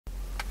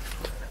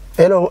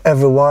Hello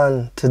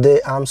everyone,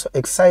 today I'm so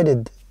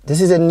excited.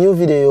 This is a new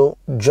video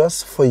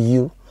just for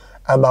you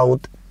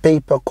about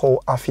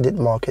pay-per-call affiliate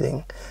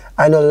marketing.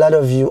 I know a lot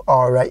of you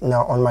are right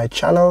now on my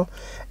channel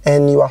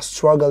and you are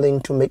struggling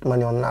to make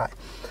money online.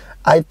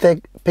 I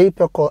think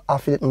pay-per-call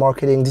affiliate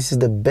marketing, this is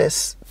the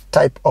best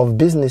type of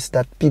business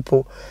that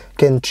people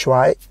can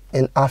try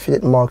in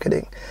affiliate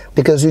marketing,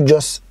 because you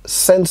just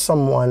send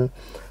someone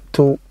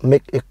to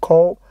make a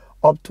call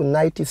up to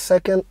 90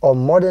 seconds or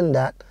more than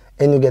that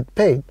and you get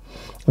paid.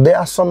 There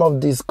are some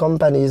of these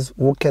companies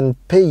who can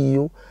pay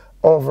you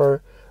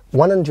over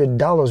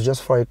 $100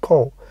 just for a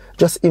call.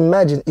 Just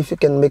imagine if you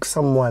can make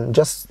someone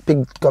just pick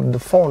up the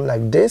phone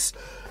like this,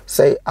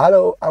 say,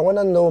 hello, I want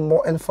to know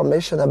more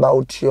information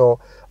about your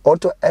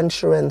auto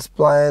insurance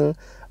plan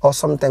or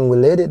something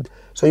related.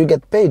 So you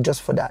get paid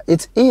just for that.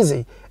 It's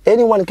easy.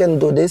 Anyone can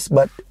do this,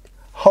 but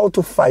how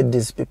to fight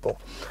these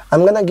people? I'm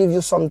going to give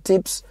you some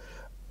tips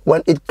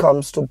when it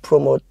comes to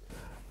promote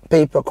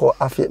pay-per-call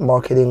affiliate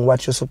marketing,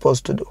 what you're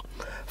supposed to do.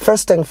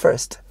 First thing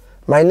first,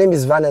 my name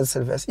is Vanel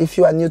Silvestre. If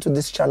you are new to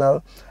this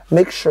channel,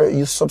 make sure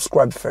you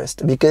subscribe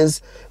first,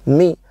 because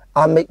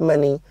I make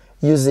money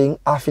using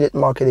affiliate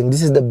marketing.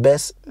 This is the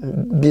best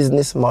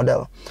business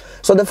model.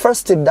 So the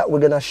first tip that we're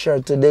going to share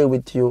today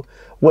with you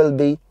will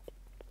be,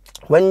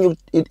 when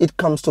it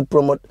comes to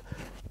promote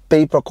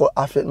pay-per-call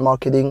affiliate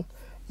marketing,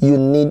 you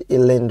need a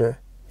lender.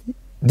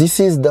 This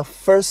is the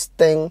first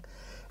thing.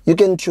 You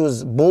can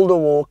choose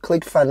Builderall,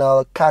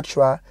 ClickFunnels,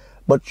 Kartra,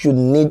 but you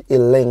need a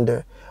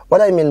lender.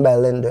 What I mean by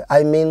lender,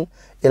 I mean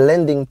a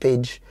landing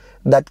page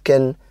that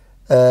can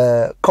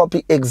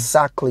copy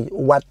exactly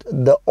what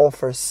the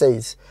offer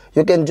says.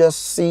 You can just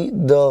see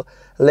the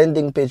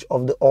landing page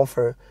of the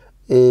offer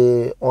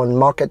on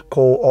MarketCall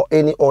or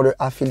any other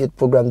affiliate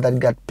program that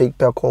got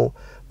pay-per-call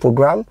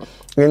program,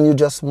 and you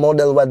just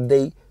model what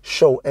they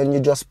show and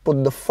you just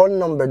put the phone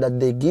number that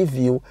they give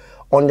you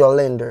on your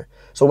lender.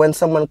 So when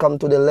someone come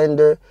to the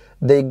lender,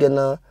 they're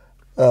gonna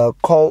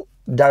call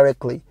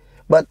directly.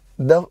 But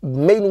the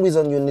main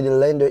reason you need a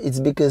lender is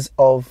because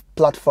of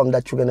platform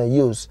that you're gonna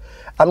use.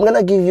 I'm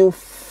gonna give you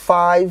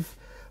 5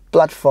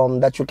 platforms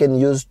that you can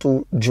use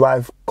to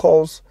drive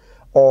calls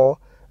or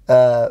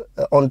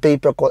on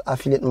pay-per-call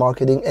affiliate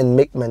marketing and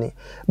make money.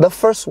 The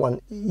first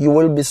one, you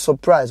will be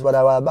surprised what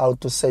I'm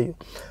about to say.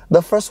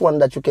 The first one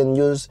that you can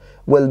use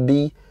will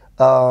be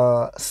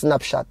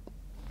Snapchat.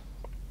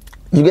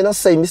 You're gonna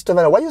say, Mr.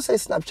 Vanel, why you say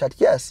Snapchat?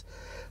 Yes,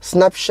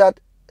 Snapchat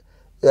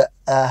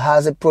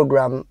has a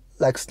program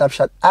like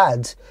Snapchat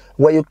Ads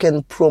where you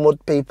can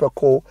promote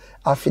pay-per-call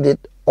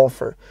affiliate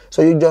offer.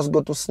 So you just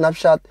go to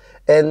Snapchat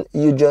and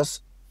you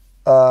just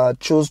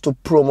choose to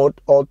promote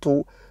or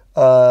to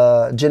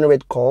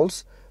generate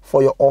calls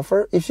for your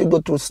offer. If you go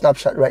to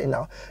Snapchat right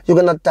now, you're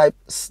gonna type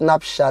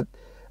Snapchat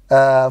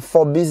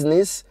for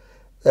business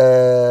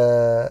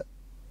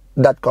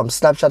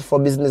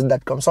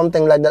snapchatforbusiness.com,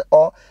 something like that,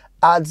 or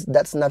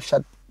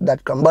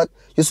ads.snapchat.com. But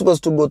you're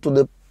supposed to go to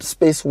the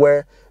space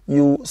where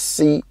you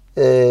see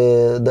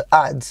the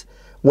ads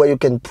where you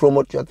can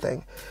promote your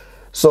thing.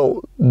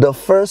 So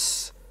this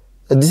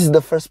is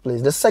the first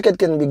place. The second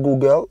can be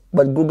Google,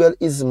 but Google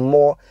is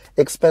more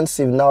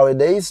expensive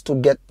nowadays to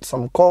get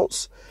some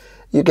calls.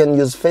 You can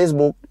use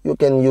Facebook, you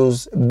can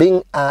use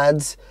Bing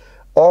ads,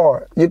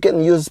 or you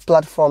can use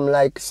platform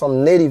like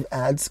some native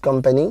ads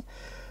company.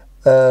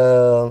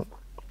 This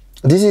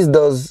is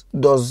those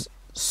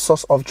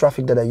source of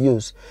traffic that I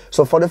use.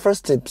 So for the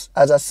first tips,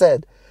 as I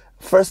said,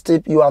 first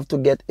tip, you have to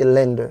get a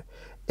lender.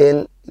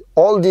 In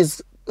all these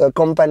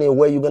company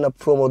where you're gonna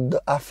promote the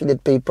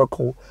affiliate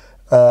pay-per-call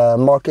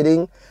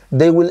marketing,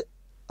 they will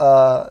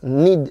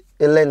need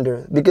a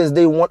lender, because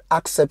they won't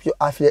accept your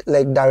affiliate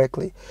link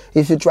directly.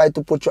 If you try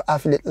to put your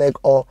affiliate link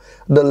or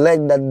the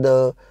link that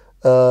the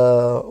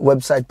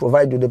website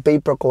provide you, the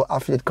pay-per-call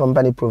affiliate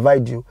company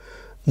provide you,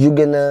 you're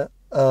gonna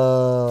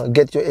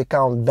get your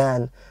account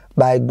banned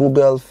by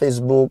Google,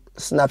 Facebook,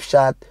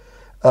 Snapchat.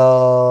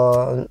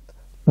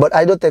 But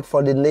I don't think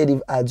for the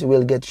native ads you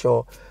will get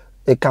your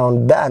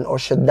account banned or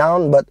shut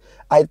down, but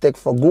I think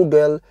for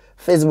Google,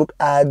 Facebook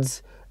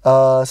ads,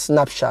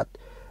 Snapchat,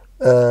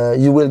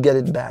 you will get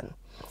it banned.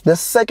 The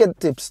second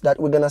tips that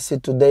we're gonna see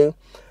today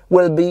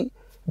will be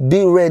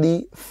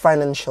ready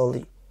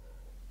financially.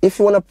 If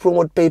you want to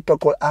promote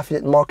pay-per-call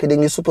affiliate marketing,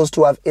 you're supposed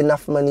to have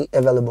enough money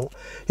available.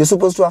 You're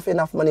supposed to have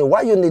enough money.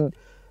 Why you need?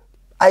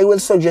 I will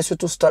suggest you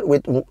to start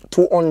with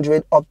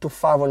 $200 up to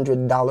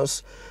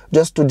 $500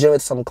 just to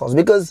generate some calls.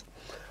 Because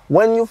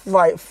when you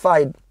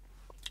fight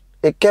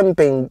a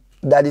campaign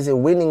that is a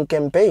winning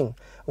campaign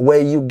where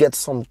you get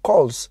some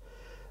calls,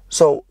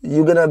 so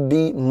you're gonna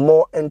be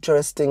more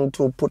interesting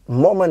to put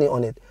more money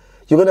on it.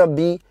 You're gonna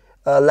be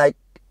like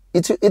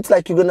it's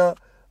like you're gonna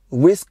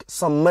risk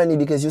some money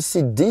because you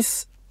see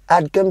this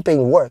ad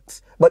campaign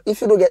works. But if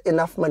you don't get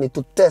enough money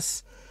to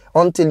test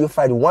until you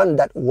find one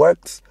that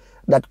works,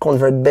 that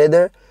convert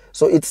better,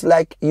 so it's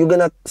like you're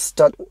gonna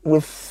start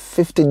with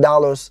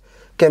 $50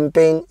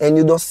 campaign and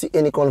you don't see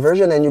any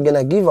conversion and you're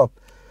gonna give up.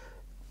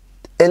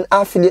 In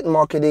affiliate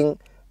marketing,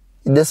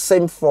 the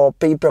same for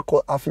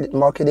pay-per-call affiliate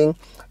marketing,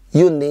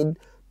 you need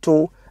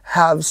to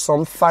have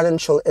some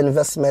financial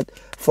investment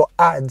for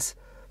ads,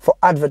 for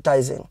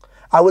advertising.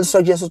 I will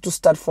suggest you to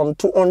start from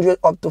 200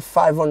 up to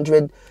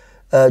 500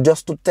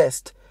 just to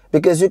test,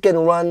 because you can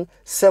run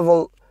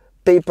several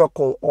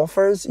pay-per-call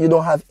offers, you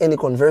don't have any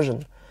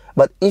conversion.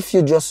 But if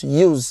you just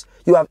use,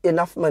 you have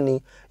enough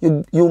money,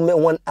 you may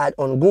want ad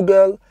on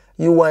Google,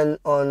 you want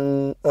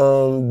on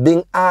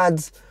Bing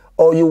ads,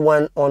 or you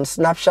want on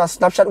Snapchat.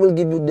 Snapchat will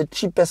give you the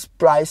cheapest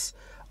price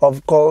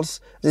of calls.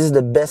 This is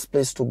the best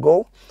place to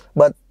go,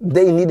 but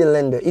they need a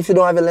lender. If you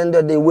don't have a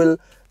lender, they will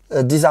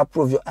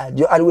disapprove your ad.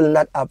 Your ad will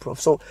not approve.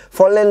 So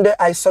for lender,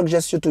 I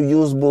suggest you to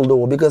use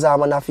Builderall because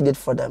I'm an affiliate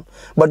for them.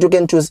 But you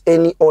can choose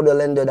any other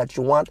lender that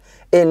you want,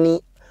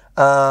 any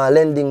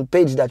landing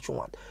page that you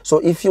want. So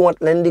if you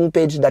want landing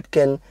page that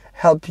can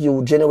help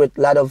you generate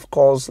a lot of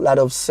calls, a lot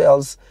of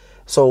sales,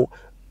 so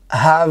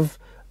have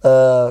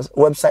a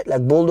website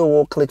like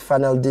Builderall,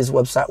 ClickFunnels. This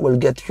website will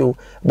get you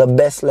the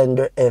best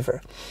lender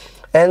ever.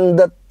 And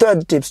the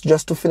third tips,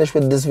 just to finish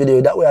with this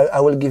video, that way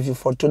I will give you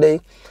for today.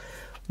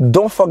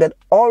 Don't forget,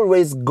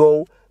 always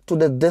go to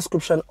the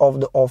description of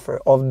the offer,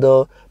 of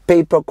the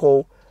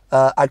pay-per-call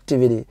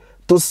activity,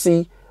 to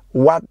see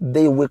what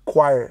they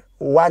require.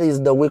 What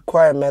is the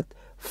requirement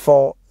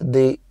for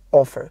the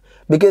offer?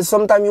 Because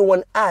sometimes you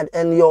want ad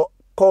and your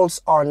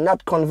calls are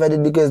not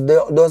converted because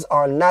those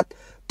are not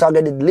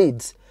targeted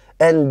leads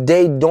and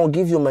they don't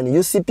give you money.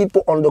 You see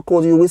people on the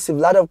calls, you receive a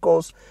lot of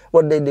calls,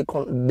 but they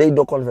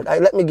don't convert.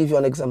 Let me give you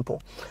an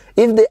example.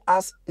 If they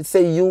ask,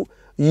 say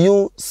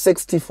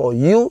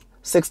U64,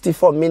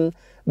 U64 mean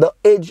the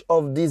age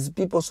of these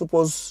people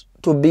supposed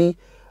to be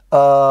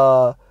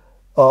under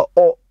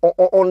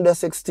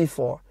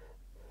 64.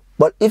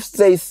 But if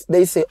they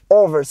say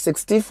over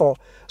 64,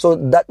 so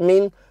that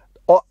means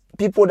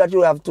people that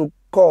you have to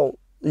call,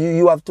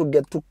 you have to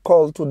get to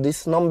call to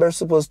this number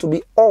supposed to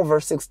be over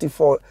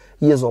 64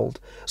 years old.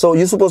 So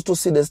you're supposed to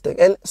see this thing.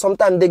 And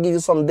sometimes they give you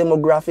some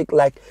demographic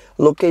like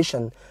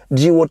location,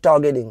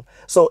 geo-targeting.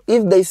 So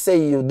if they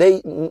say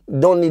they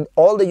don't need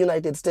all the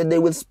United States, they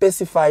will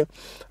specify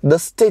the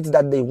states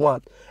that they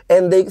want.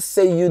 And they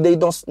say they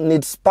don't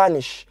need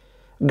Spanish,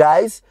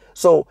 guys.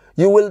 So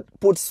you will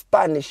put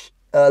Spanish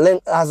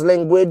as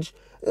language.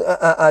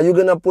 You're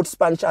gonna put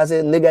Spanish as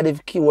a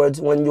negative keyword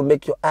when you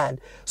make your ad.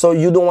 So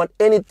you don't want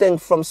anything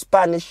from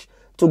Spanish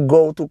to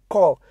go to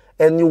call,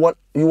 and you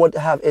won't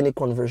have any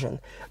conversion.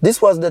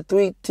 This was the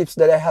 3 tips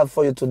that I have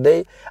for you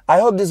today. I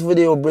hope this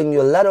video will bring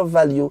you a lot of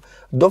value.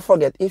 Don't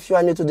forget, if you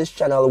are new to this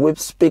channel, we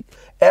speak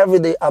every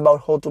day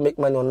about how to make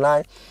money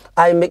online.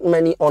 I make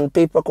money on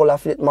pay-per-call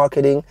affiliate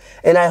marketing,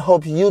 and I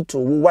hope you too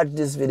will watch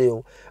this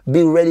video.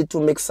 Be ready to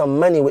make some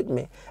money with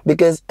me,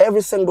 because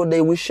every single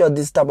day we share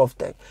this type of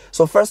thing.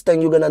 So first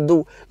thing you're gonna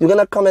do, you're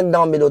gonna comment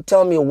down below,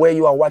 tell me where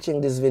you are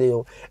watching this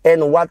video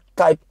and what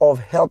type of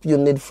help you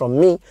need from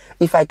me,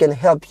 if I can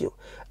help you.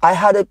 I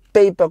had a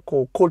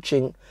pay-per-call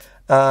coaching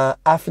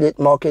affiliate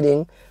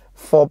marketing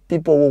for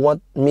people who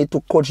want me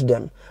to coach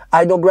them.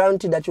 I don't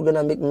guarantee that you're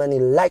gonna make money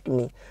like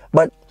me,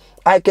 but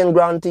I can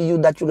guarantee you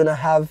that you're gonna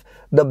have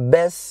the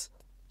best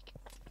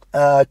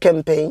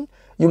campaign.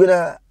 You're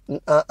gonna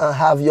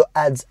have your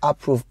ads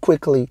approved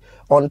quickly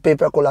on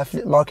pay-per-call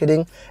affiliate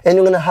marketing, and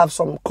you're gonna have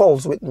some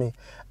calls with me.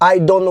 I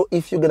don't know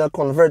if you're gonna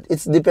convert.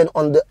 It's depend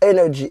on the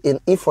energy and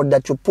effort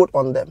that you put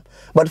on them.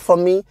 But for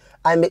me,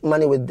 I make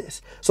money with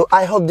this. So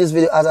I hope this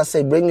video, as I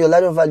say, bring you a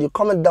lot of value.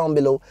 Comment down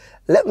below.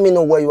 Let me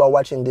know where you are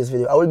watching this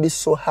video. I will be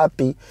so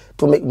happy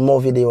to make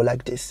more video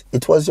like this.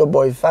 It was your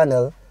boy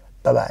Funnel.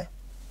 Bye-bye.